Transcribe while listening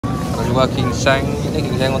juga ginseng. Ini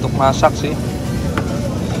ginseng untuk masak sih.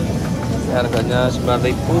 Ini harganya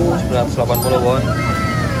 9.980 won.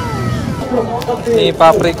 Ini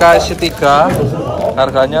paprika isi 3,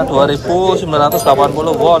 harganya 2.980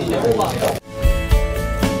 won.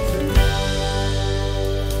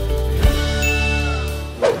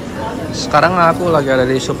 Sekarang aku lagi ada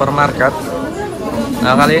di supermarket.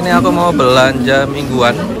 Nah, kali ini aku mau belanja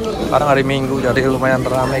mingguan. Sekarang hari Minggu, jadi lumayan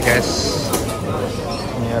ramai, guys.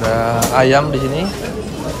 Ini ada ayam di sini.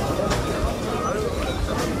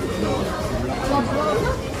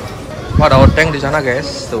 Oh, ada odeng di sana,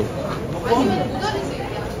 guys. Tuh.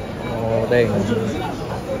 Odeng.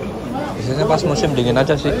 Biasanya pas musim dingin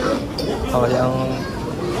aja sih kalau yang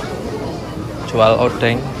jual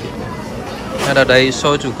odeng. Ini ada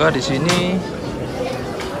daiso juga di sini.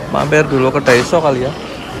 Mampir dulu ke daiso kali ya.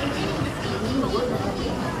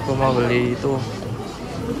 Aku mau beli itu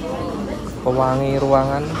pewangi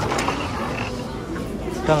ruangan.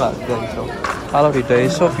 Udah nggak daiso? Kalau di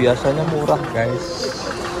daiso biasanya murah, guys.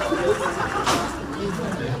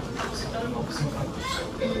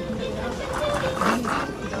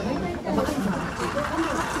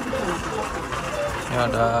 Ini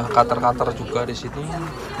ada cutter-cutter juga di sini.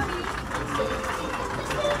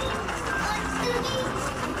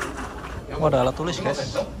 Oh, ada alat tulis,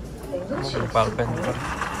 guys. Mau beli pulpen juga.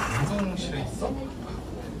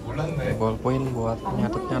 Ballpoint buat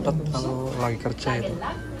nyatet-nyatet kalau lagi kerja itu.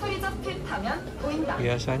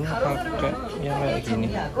 Biasanya pakai yang kayak gini,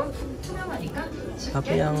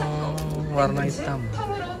 tapi yang warna hitam.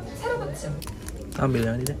 Ambil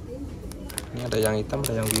yang ini deh. Ini ada yang hitam,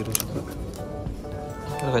 ada yang biru juga.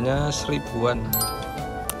 Harganya 1000-an,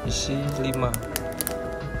 isi 5.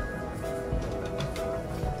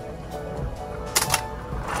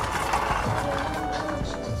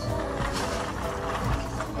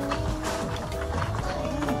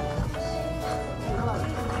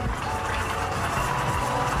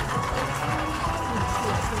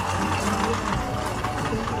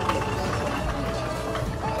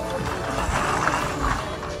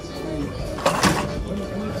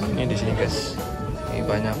 Ini di sini, guys. Ini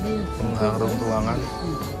banyak pengharum ruangan.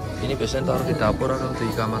 Ini biasanya taruh di dapur atau di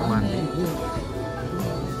kamar mandi.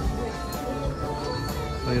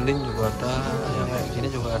 Lilin juga ada, yang kayak gini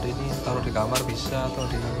juga ada. Ini taruh di kamar bisa, atau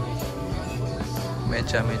di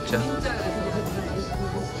meja-meja.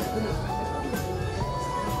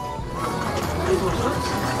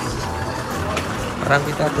 Sekarang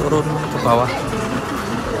kita turun ke bawah.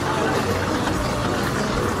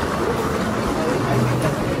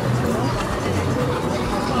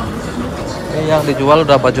 Ini yang dijual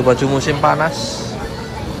udah baju-baju musim panas,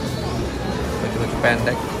 baju-baju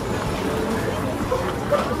pendek.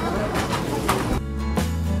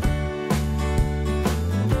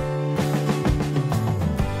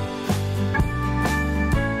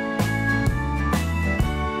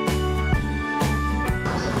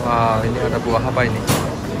 Wah, ini ada buah apa ini?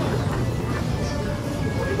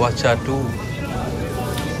 Buah jadu.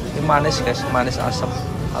 Ini manis, guys, manis asam,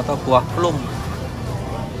 atau buah plum.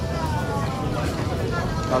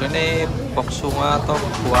 Kalau ini box bunga atau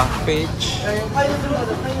buah peach,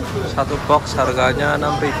 satu box harganya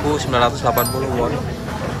 6.980 won.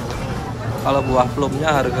 Kalau buah plumnya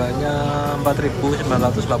harganya 4.980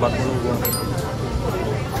 won.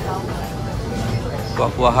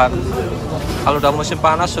 Buah-buahan. Kalau udah musim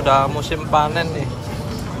panas, sudah musim panen nih.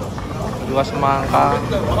 Juga semangka.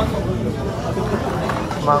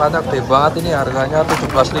 Semangkanya gede banget ini, harganya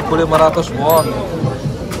 17.500 won.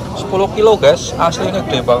 10 kilo, guys, aslinya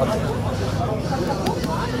gede banget.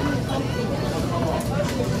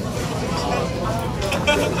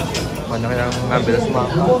 Banyak yang ngambil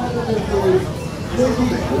semangka.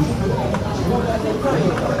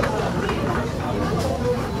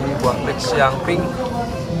 Ini buah peach yang pink,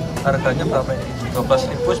 harganya berapa ini?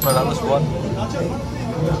 12.900 won.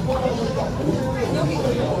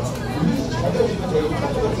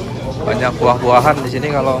 Banyak buah-buahan di sini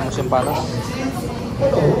kalau musim panas.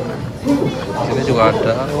 Sini juga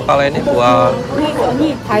ada. Oh, kalau ini buah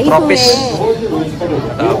tropis,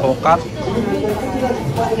 ada alpukat,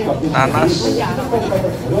 nanas,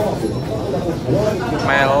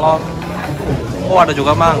 melon. Oh, ada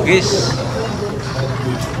juga manggis.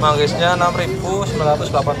 Manggisnya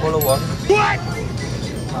 6.980 won.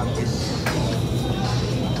 Manggis.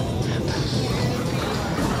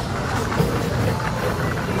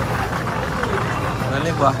 Nah, ini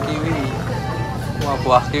buah kiwi. Wah,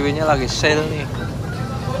 buah kiwinya lagi sale nih.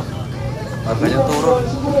 Harganya turun.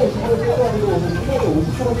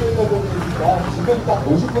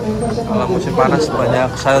 Kalau musim panas banyak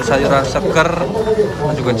sayur-sayuran seger,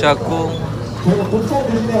 juga jagung,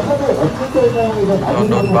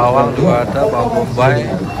 Daun bawang juga ada, bawang bombay.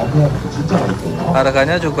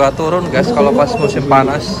 Harganya juga turun guys kalau pas musim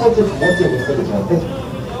panas.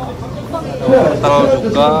 Wortel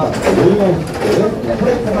juga.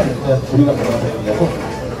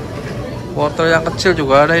 Wortel yang kecil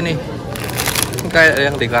juga ada ini. Kayak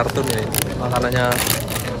yang di kartun ya, makanannya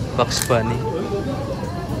Bugs Bunny.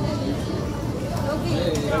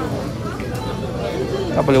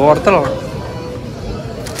 Kita beli wortel.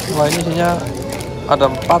 Wah, ini isinya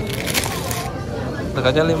ada 4.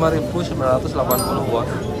 Harganya 5.980 won.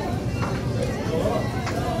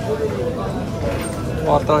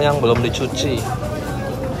 Wortel yang belum dicuci.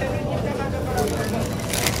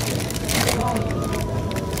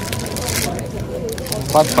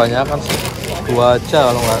 4 banyak kan sih. 2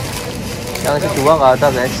 aja kalau nggak. Yang isi 2 nggak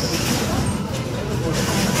ada guys.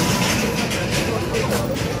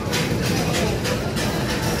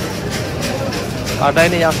 Ada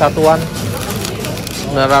ini yang satuan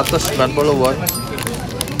 990 won.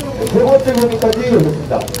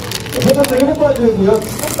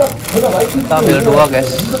 Kita ambil 2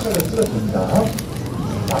 guys.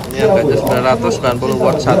 Ini harganya 990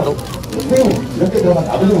 won satu.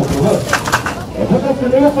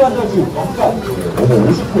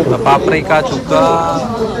 Paprika juga.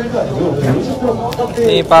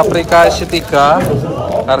 Ini paprika isi 3.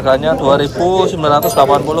 Harganya 2.980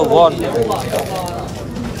 won.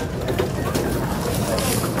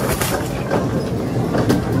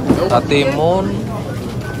 Timun.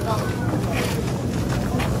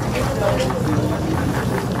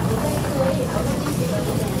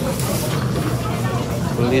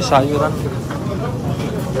 Beli sayuran.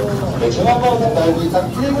 중앙마을에서 나오기 딱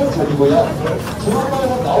 1분 전이고요.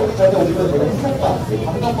 중앙마을에서 나오기 전에 우리가 되게 행복감,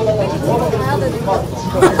 감동보다 더 중요한 게 있지만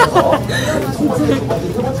지금에서 두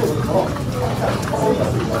번째부터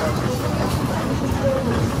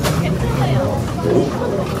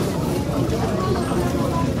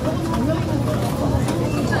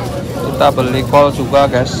kita beli kol juga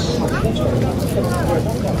guys.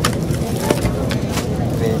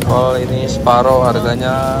 Ini kol ini separuh,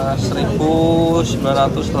 harganya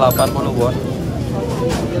 1.980 won.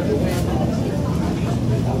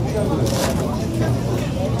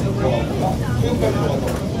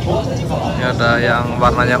 Ini ada yang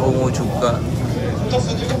warnanya ungu juga.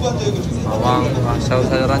 Bawang,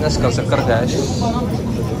 sayur-sayurannya segar-segar guys.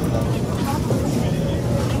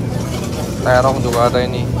 Terong juga ada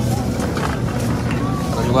ini.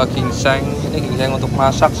 Ada juga ginseng. Ini ginseng untuk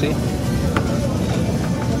masak sih.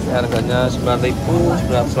 Ini harganya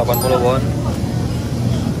 9.980 won.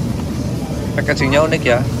 Packagingnya unik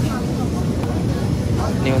ya.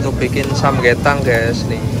 Ini untuk bikin samgyetang guys.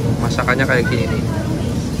 Nih masakannya kayak gini nih.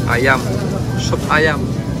 Ayam, sup ayam.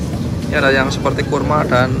 Ini ada yang seperti kurma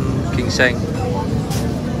dan ginseng.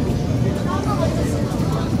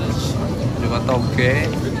 Juga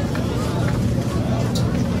toge.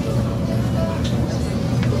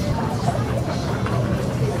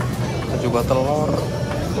 Juga telur.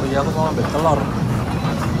 Oh iya, aku mau ambil telur.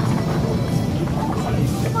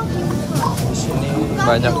 Di sini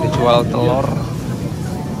banyak dijual telur.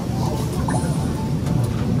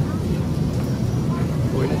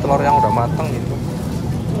 Oh, ini telur yang udah matang gitu.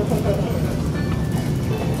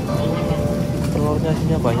 Telurnya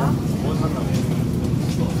isinya banyak.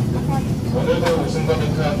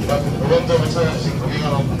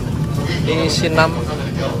 Ini sinam.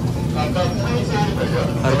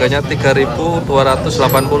 Harganya 3.280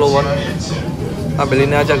 won. Ambil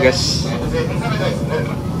ini aja guys.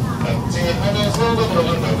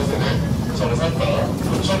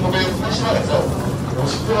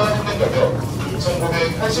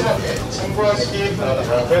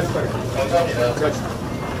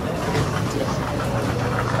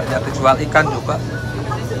 Banyak dijual ikan juga.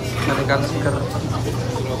 Ikan segar.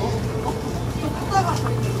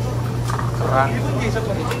 Kerang.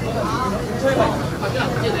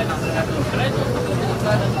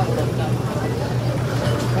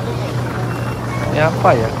 Ini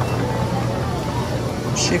apa ya?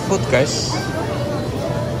 Seafood guys.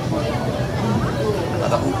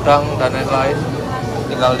 Ada udang dan lain-lain.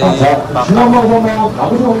 tinggal dibakar. 중앙마을에서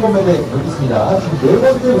가보시 홍보맨에 여기 있습니다. 지금 네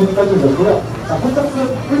번째 문까지 열고요. 자, 콘서트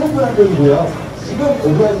 7분 안경이고요. 지금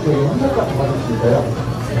오버할 때 한 시간 받아주실까요?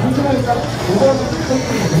 한 시간에 딱 오버할 때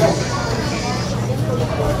콘서트이고요.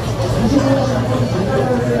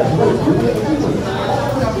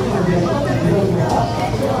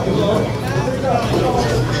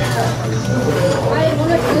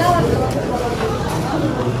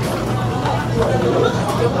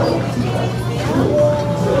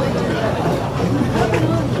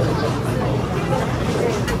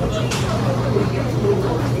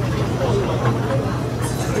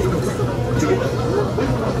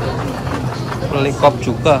 beli cup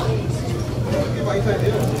juga.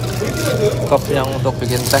 Cup yang untuk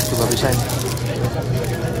bikin teh juga bisa ini.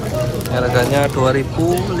 Harganya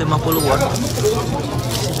 2050-an.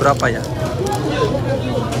 Berapa ya?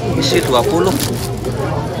 Isi 20.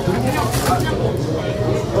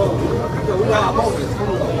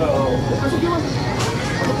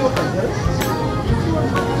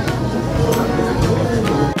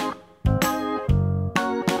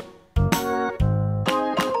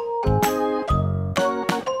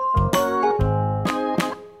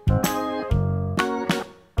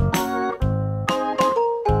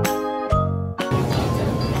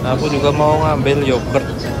 Aku juga mau ngambil yogurt.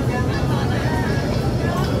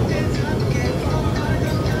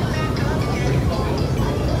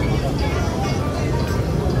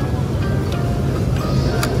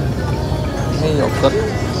 Ini yogurt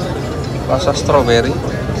rasa strawberry.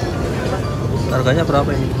 Harganya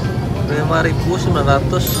berapa ini?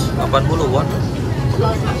 5.980-an.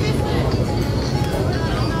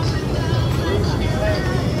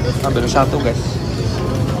 Ambil satu, guys.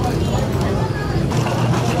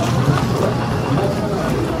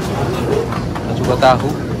 Juga tahu,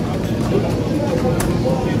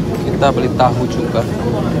 kita beli tahu juga.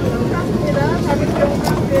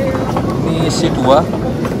 Ini isi 2,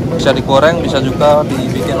 bisa digoreng, bisa juga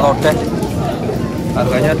dibikin lodeh.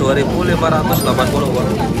 Harganya 2.580-an.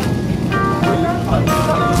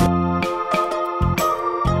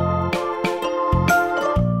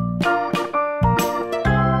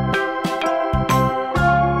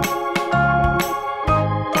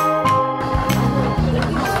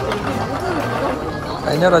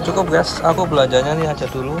 Ini udah cukup, guys. Aku belanjanya nih aja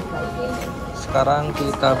dulu. Sekarang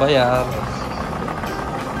kita bayar.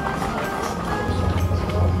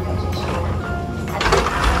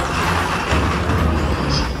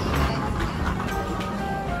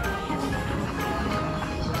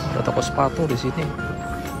 Ada toko sepatu di sini.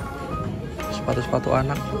 Sepatu-sepatu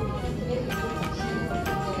anak.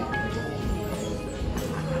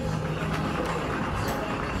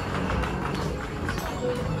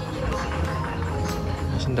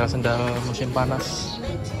 Sendal-sendal musim panas.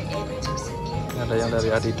 Ini ada yang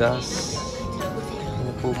dari Adidas,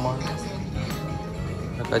 ini Puma.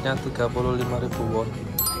 Harganya 35.000 won.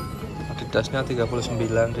 Adidasnya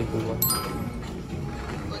 39.000 won.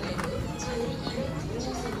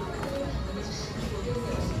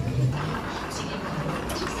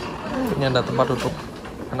 Ini ada tempat duduk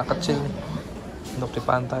anak kecil nih, untuk di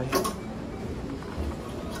pantai.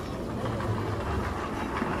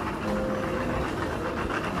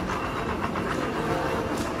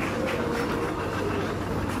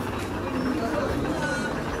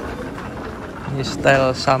 Ini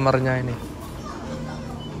style summernya ini.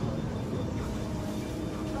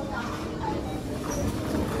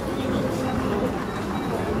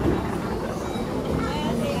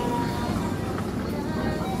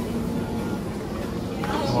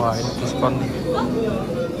 Wah, ini diskon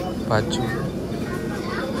baju.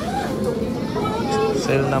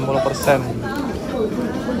 Sale 60%.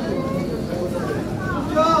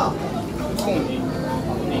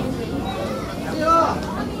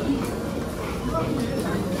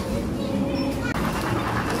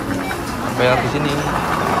 Bayar di sini.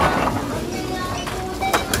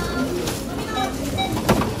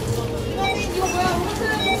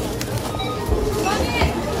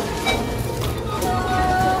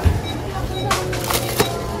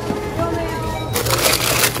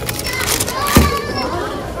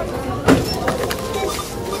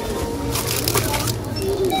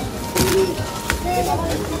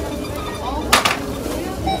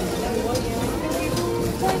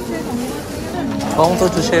 봉투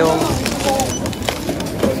주세요.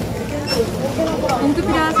 봉투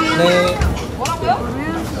필요하세요? 네. 뭐라고요?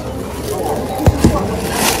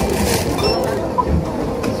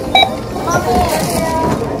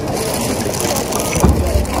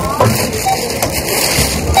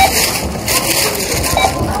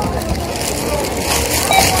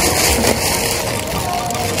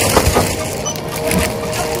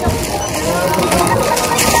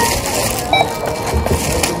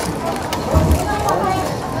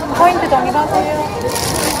 포인트 정립하세요.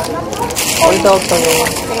 포인트 없어요.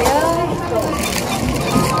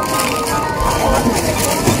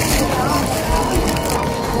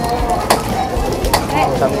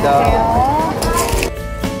 네. 감사합니다.